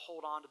tempted to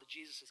hold on to the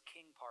Jesus is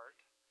king part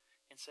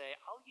and say,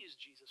 I'll use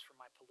Jesus for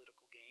my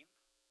political gain.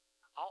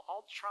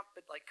 I'll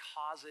trumpet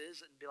causes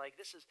and be like,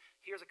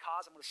 here's a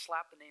cause, I'm going to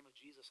slap the name of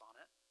Jesus on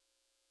it.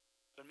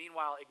 But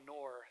meanwhile,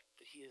 ignore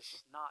that he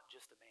is not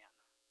just a man.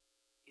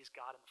 He is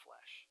God in the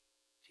flesh.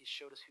 He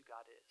showed us who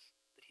God is,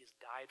 that he has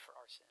died for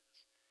our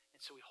sins.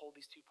 And so we hold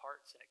these two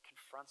parts, and it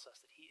confronts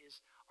us that he is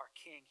our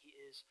king, he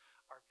is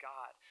our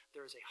God.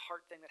 There is a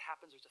heart thing that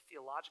happens, there's a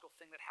theological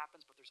thing that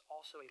happens, but there's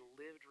also a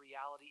lived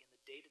reality in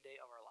the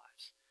day-to-day of our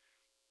lives.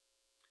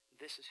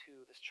 This is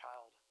who this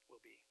child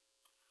will be.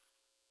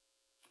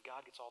 And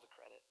God gets all the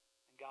credit,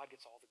 and God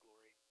gets all the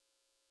glory.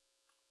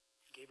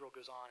 Gabriel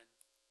goes on and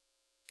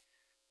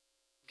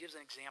gives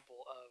an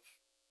example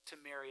to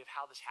Mary of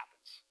how this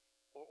happens.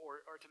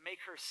 Or to make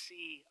her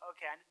see,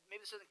 okay,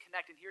 maybe this isn't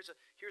connected. Here's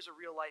a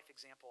real life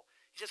example.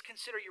 He says,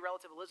 consider your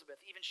relative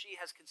Elizabeth. Even she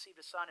has conceived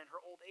a son in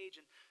her old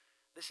age, and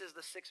this is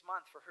the 6th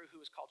month for her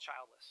who is called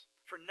childless.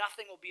 For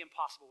nothing will be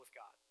impossible with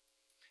God.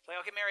 It's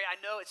like, okay, Mary,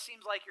 I know it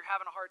seems like you're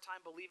having a hard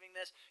time believing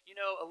this. You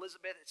know,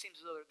 Elizabeth, it seems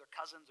as though they're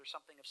cousins or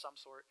something of some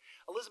sort.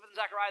 Elizabeth and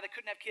Zechariah, they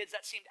couldn't have kids.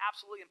 That seemed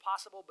absolutely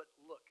impossible, but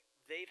look,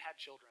 they've had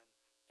children.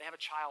 They have a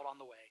child on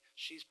the way.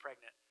 She's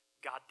pregnant.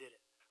 God did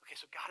it. Okay,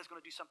 so God is going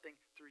to do something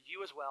through you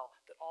as well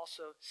that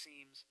also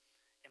seems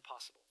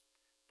impossible.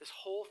 This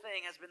whole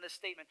thing has been this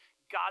statement,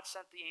 God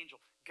sent the angel.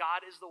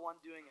 God is the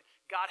one doing it.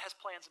 God has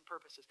plans and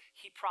purposes.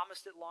 He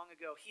promised it long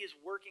ago. He is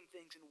working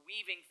things and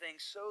weaving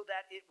things so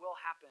that it will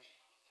happen.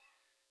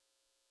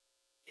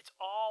 It's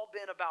all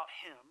been about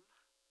him,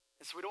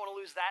 and so we don't want to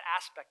lose that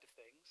aspect of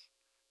things.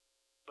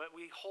 But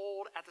we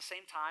hold at the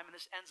same time, and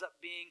this ends up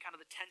being kind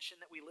of the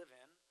tension that we live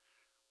in,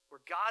 where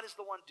God is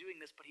the one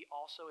doing this, but he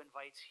also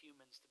invites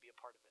humans to be a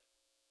part of it.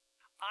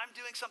 I'm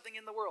doing something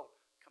in the world.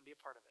 Come be a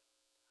part of it.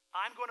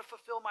 I'm going to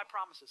fulfill my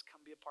promises.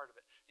 Come be a part of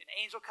it. An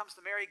angel comes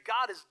to Mary.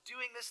 God is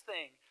doing this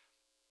thing,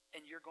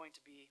 and you're going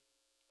to be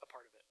a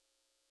part of it.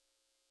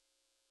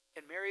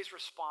 And Mary's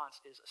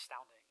response is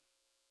astounding.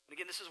 And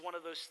again, this is one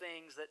of those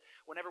things that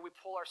whenever we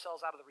pull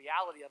ourselves out of the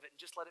reality of it and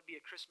just let it be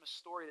a Christmas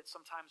story that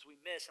sometimes we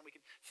miss, and we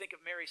can think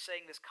of Mary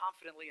saying this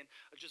confidently and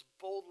just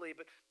boldly,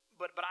 but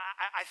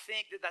I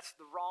think that that's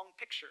the wrong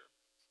picture,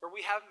 where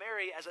we have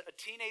Mary as a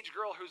teenage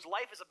girl whose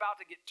life is about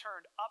to get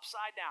turned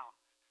upside down.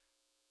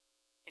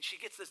 And she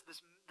gets this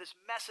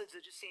message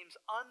that just seems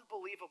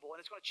unbelievable,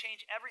 and it's going to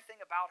change everything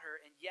about her,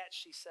 and yet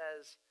she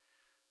says,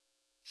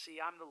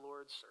 see, I'm the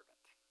Lord's servant.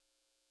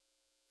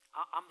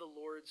 I'm the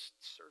Lord's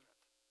servant.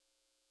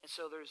 And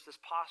so there's this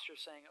posture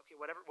of saying, okay,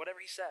 whatever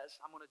he says,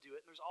 I'm going to do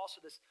it. And there's also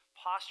this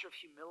posture of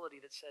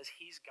humility that says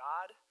he's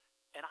God,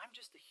 and I'm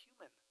just a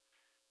human.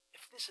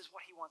 If this is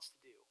what he wants to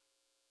do,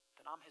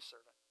 then I'm his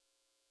servant,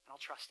 and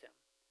I'll trust him.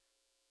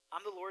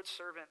 I'm the Lord's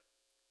servant.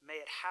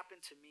 May it happen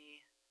to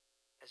me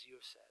as you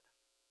have said.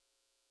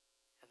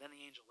 And then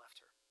the angel left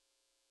her.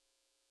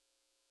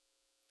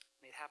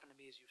 May it happen to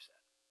me as you've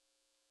said.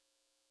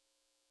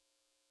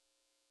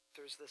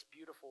 There's this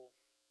beautiful,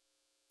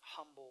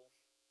 humble,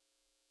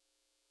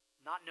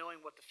 not knowing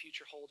what the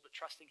future holds, but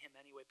trusting him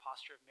anyway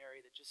posture of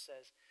Mary that just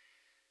says,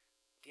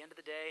 at the end of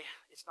the day,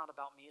 it's not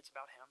about me, it's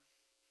about him.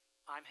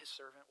 I'm his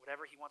servant.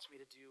 Whatever he wants me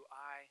to do,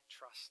 I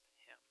trust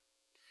him.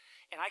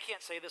 And I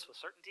can't say this with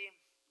certainty,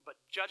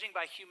 but judging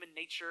by human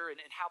nature and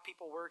how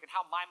people work and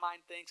how my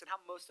mind thinks and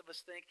how most of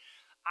us think,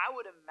 I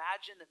would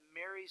imagine that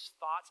Mary's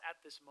thoughts at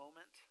this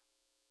moment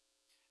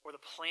or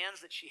the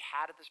plans that she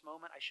had at this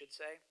moment, I should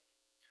say,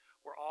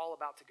 were all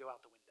about to go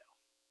out the window.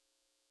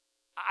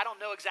 I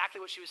don't know exactly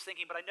what she was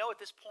thinking, but I know at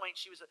this point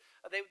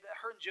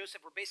her and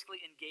Joseph were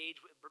basically engaged,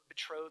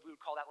 betrothed. We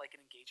would call that like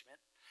an engagement.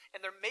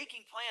 And they're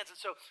making plans. And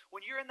so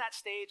when you're in that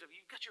stage of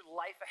you've got your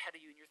life ahead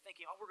of you and you're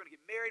thinking, oh, we're going to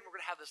get married, we're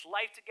going to have this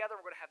life together,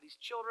 we're going to have these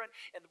children,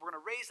 and we're going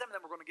to raise them, and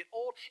then we're going to get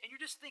old. And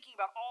you're just thinking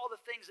about all the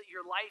things that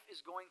your life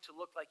is going to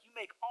look like. You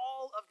make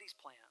all of these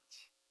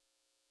plans.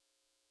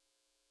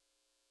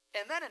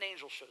 And then an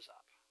angel shows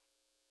up,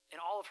 and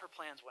all of her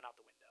plans went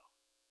out the window.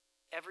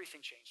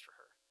 Everything changed for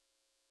her.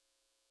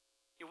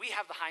 We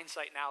have the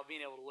hindsight now of being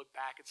able to look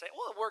back and say,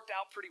 well, it worked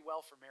out pretty well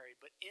for Mary.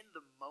 But in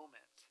the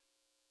moment,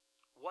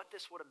 what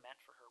this would have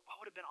meant for her, what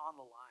would have been on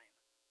the line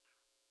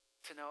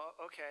to know,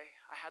 okay,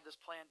 I had this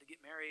plan to get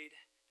married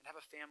and have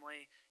a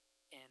family,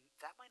 and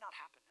that might not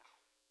happen now.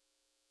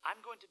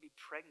 I'm going to be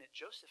pregnant.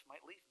 Joseph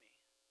might leave me.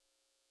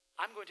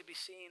 I'm going to be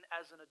seen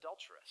as an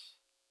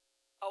adulteress.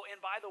 Oh, and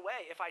by the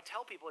way, if I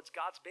tell people it's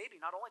God's baby,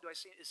 not only do I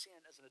see it as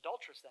seen as an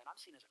adulteress then, I'm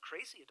seen as a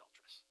crazy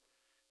adulteress.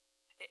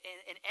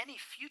 And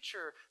any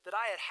future that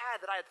I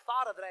had, that I had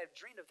thought of, that I had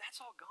dreamed of, that's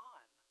all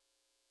gone.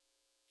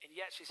 And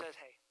yet she says,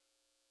 hey,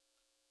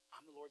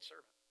 I'm the Lord's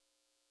servant.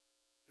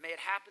 May it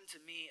happen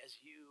to me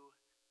as you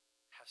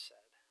have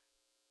said.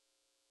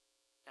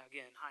 Now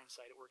again, in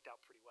hindsight, it worked out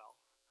pretty well.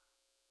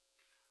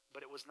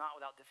 But it was not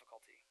without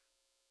difficulty.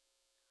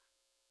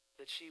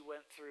 That she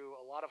went through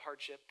a lot of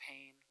hardship,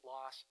 pain,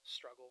 loss,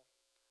 struggle.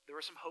 There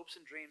were some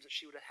hopes and dreams that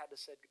she would have had to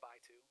say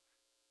goodbye to.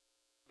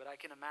 But I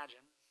can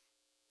imagine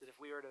that if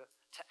we were to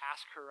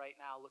ask her right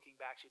now, looking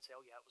back, she'd say,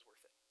 oh yeah, it was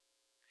worth it.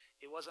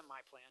 It wasn't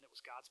my plan, it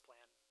was God's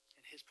plan,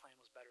 and his plan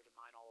was better than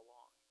mine all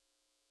along.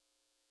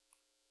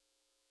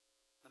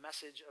 The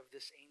message of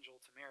this angel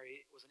to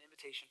Mary was an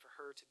invitation for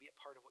her to be a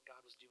part of what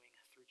God was doing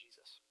through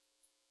Jesus.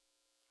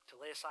 To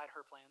lay aside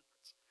her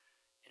plans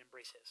and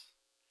embrace his.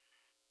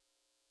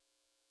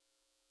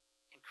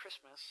 In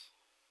Christmas,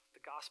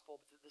 the gospel,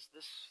 this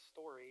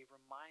story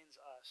reminds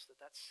us that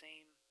that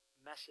same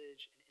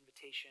message and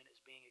invitation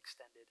is being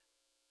extended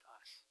to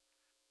us.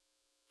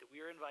 That we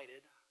are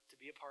invited to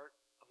be a part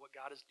of what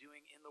God is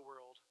doing in the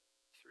world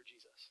through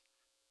Jesus.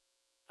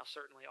 Now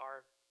certainly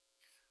our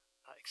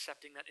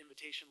accepting that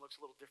invitation looks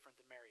a little different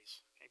than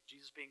Mary's. Okay?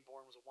 Jesus being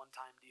born was a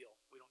one-time deal.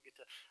 We don't get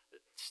to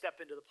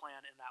step into the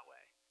plan in that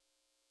way.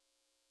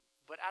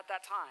 But at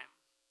that time,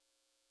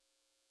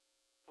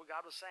 what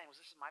God was saying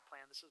was, this is my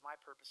plan, this is my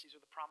purpose, these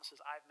are the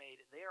promises I've made,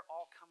 and they are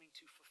all coming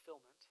to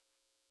fulfillment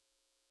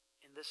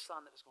in this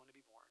son that is going to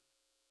be born,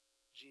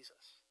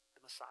 Jesus,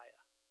 the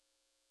Messiah.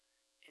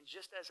 And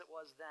just as it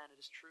was then, it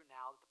is true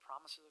now that the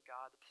promises of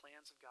God, the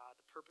plans of God,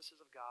 the purposes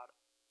of God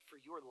for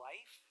your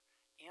life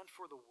and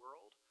for the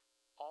world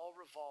all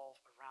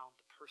revolve around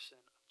the person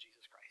of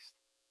Jesus Christ.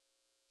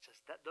 It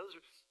says that those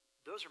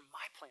are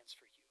my plans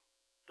for you.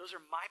 Those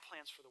are my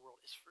plans for the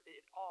world.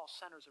 It all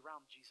centers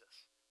around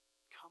Jesus.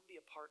 Come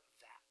be a part of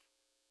that.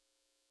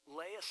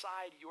 Lay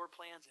aside your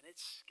plans, and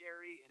it's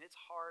scary, and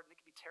it's hard, and it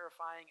can be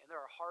terrifying, and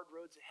there are hard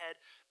roads ahead,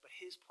 but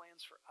his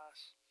plans for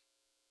us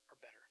are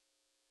better.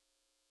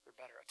 They're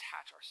better.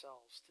 Attach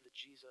ourselves to the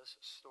Jesus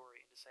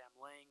story and to say,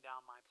 I'm laying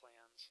down my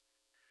plans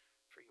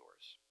for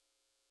yours.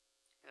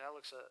 And that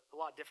looks a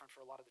lot different for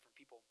a lot of different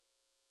people.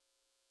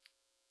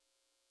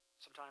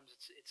 Sometimes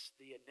it's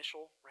the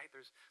initial, right?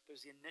 There's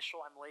the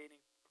initial, I'm laying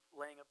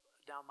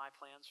down my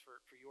plans for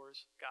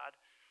yours, God.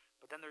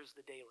 But then there's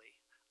the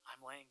daily.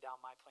 I'm laying down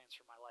my plans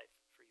for my life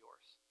for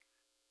yours.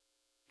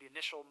 The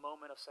initial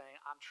moment of saying,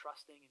 I'm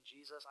trusting in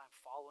Jesus, I'm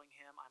following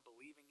him, I'm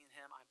believing in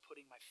him, I'm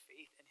putting my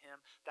faith in him.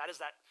 That is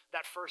that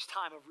first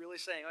time of really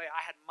saying, oh, yeah,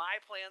 I had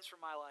my plans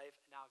for my life,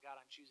 and now, God,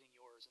 I'm choosing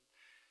yours.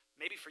 And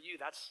maybe for you,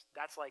 that's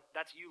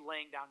you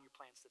laying down your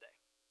plans today.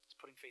 It's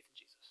putting faith in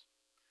Jesus.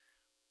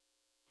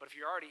 But if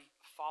you're already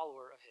a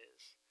follower of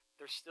his,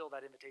 there's still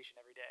that invitation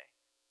every day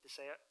to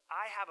say,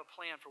 I have a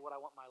plan for what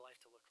I want my life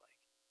to look like,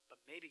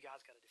 but maybe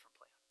God's got a different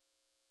plan.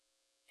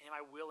 And am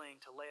I willing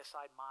to lay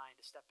aside mine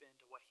to step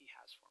into what he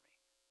has for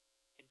me?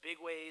 In big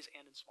ways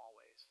and in small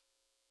ways.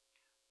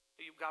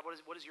 God,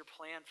 what is your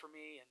plan for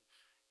me and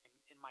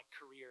in my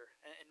career?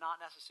 And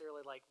not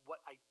necessarily like what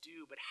I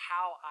do, but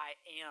how I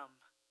am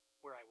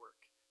where I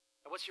work.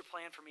 And what's your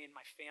plan for me in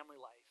my family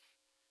life?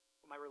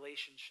 What my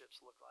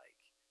relationships look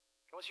like?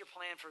 And what's your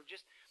plan for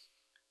just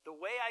the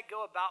way I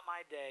go about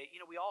my day?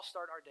 You know, we all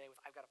start our day with,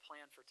 I've got a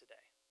plan for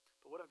today.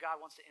 But what if God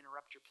wants to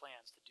interrupt your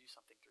plans to do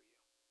something through you?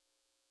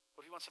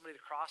 What if you want somebody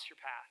to cross your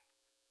path?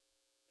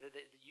 That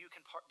you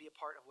can be a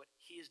part of what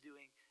he is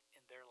doing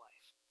in their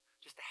life.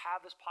 Just to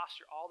have this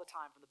posture all the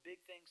time, from the big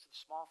things to the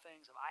small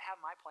things of, I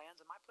have my plans,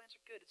 and my plans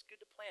are good. It's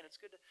good to plan.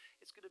 It's good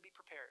to be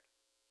prepared.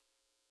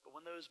 But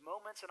when those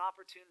moments and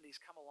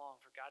opportunities come along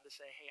for God to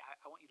say, hey,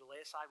 I want you to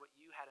lay aside what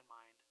you had in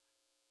mind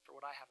for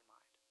what I have in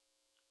mind,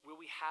 will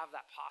we have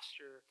that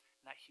posture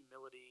and that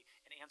humility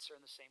and answer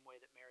in the same way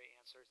that Mary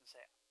answers and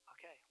say,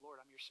 okay, Lord,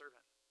 I'm your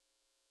servant.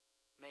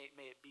 May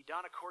it be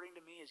done according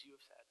to me as you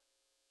have said.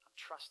 I'm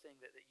trusting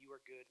that you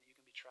are good and you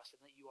can be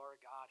trusted, and that you are a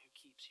God who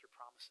keeps your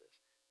promises.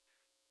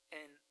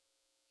 And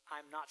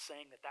I'm not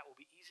saying that will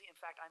be easy. In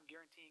fact, I'm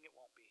guaranteeing it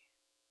won't be.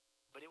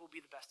 But it will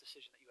be the best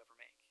decision that you ever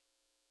make.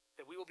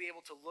 That we will be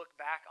able to look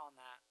back on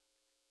that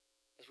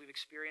as we've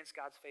experienced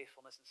God's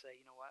faithfulness and say,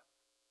 you know what?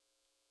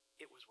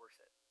 It was worth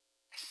it.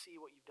 I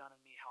see what you've done in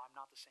me, how I'm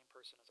not the same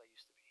person as I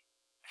used to be.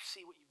 I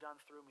see what you've done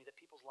through me, that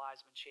people's lives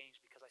have been changed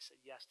because I said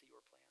yes to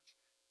your plans.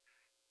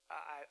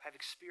 I've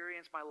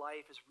experienced my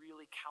life as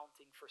really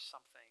counting for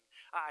something.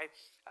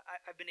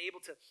 I've been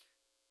able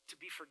to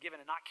be forgiven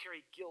and not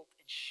carry guilt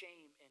and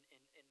shame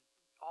and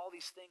all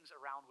these things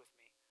around with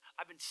me.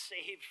 I've been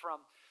saved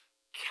from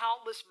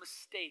countless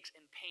mistakes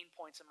and pain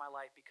points in my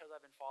life because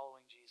I've been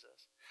following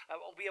Jesus.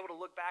 I'll be able to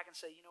look back and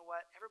say, you know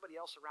what? Everybody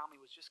else around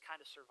me was just kind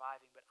of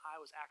surviving, but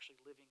I was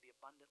actually living the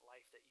abundant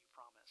life that you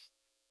promised.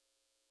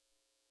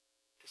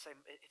 To say,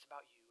 it's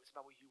about you. It's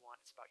about what you want.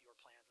 It's about your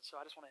plans. And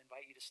so I just want to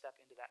invite you to step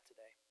into that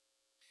today.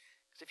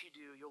 Because if you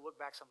do, you'll look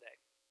back someday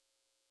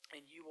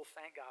and you will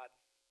thank God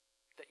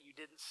that you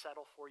didn't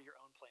settle for your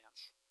own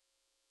plans,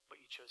 but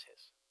you chose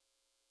his.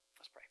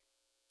 Let's pray.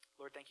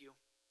 Lord, thank you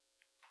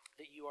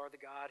that you are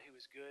the God who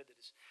is good, that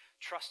is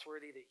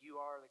trustworthy, that you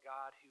are the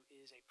God who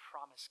is a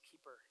promise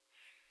keeper.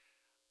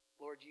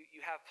 Lord,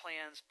 you have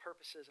plans,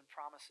 purposes, and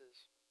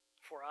promises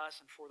for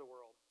us and for the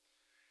world.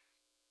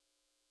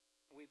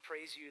 We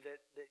praise you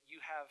that you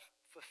have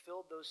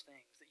fulfilled those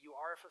things, that you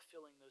are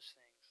fulfilling those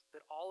things,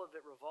 that all of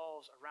it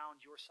revolves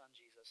around your son,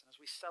 Jesus. And as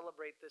we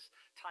celebrate this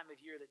time of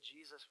year that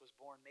Jesus was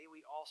born, may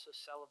we also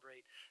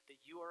celebrate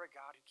that you are a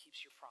God who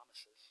keeps your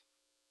promises,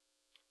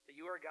 that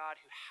you are a God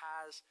who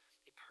has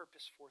a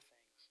purpose for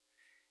things.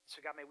 And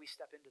so God, may we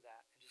step into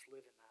that and just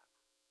live in that.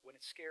 When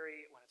it's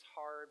scary, when it's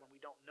hard, when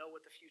we don't know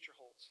what the future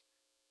holds,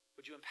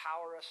 would you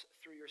empower us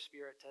through your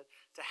Spirit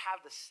to have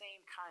the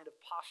same kind of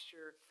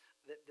posture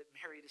that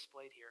Mary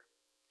displayed here,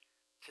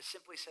 to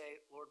simply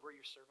say, Lord, we're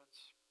your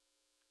servants.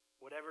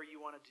 Whatever you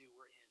want to do,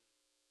 we're in.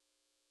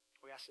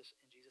 We ask this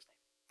in Jesus' name.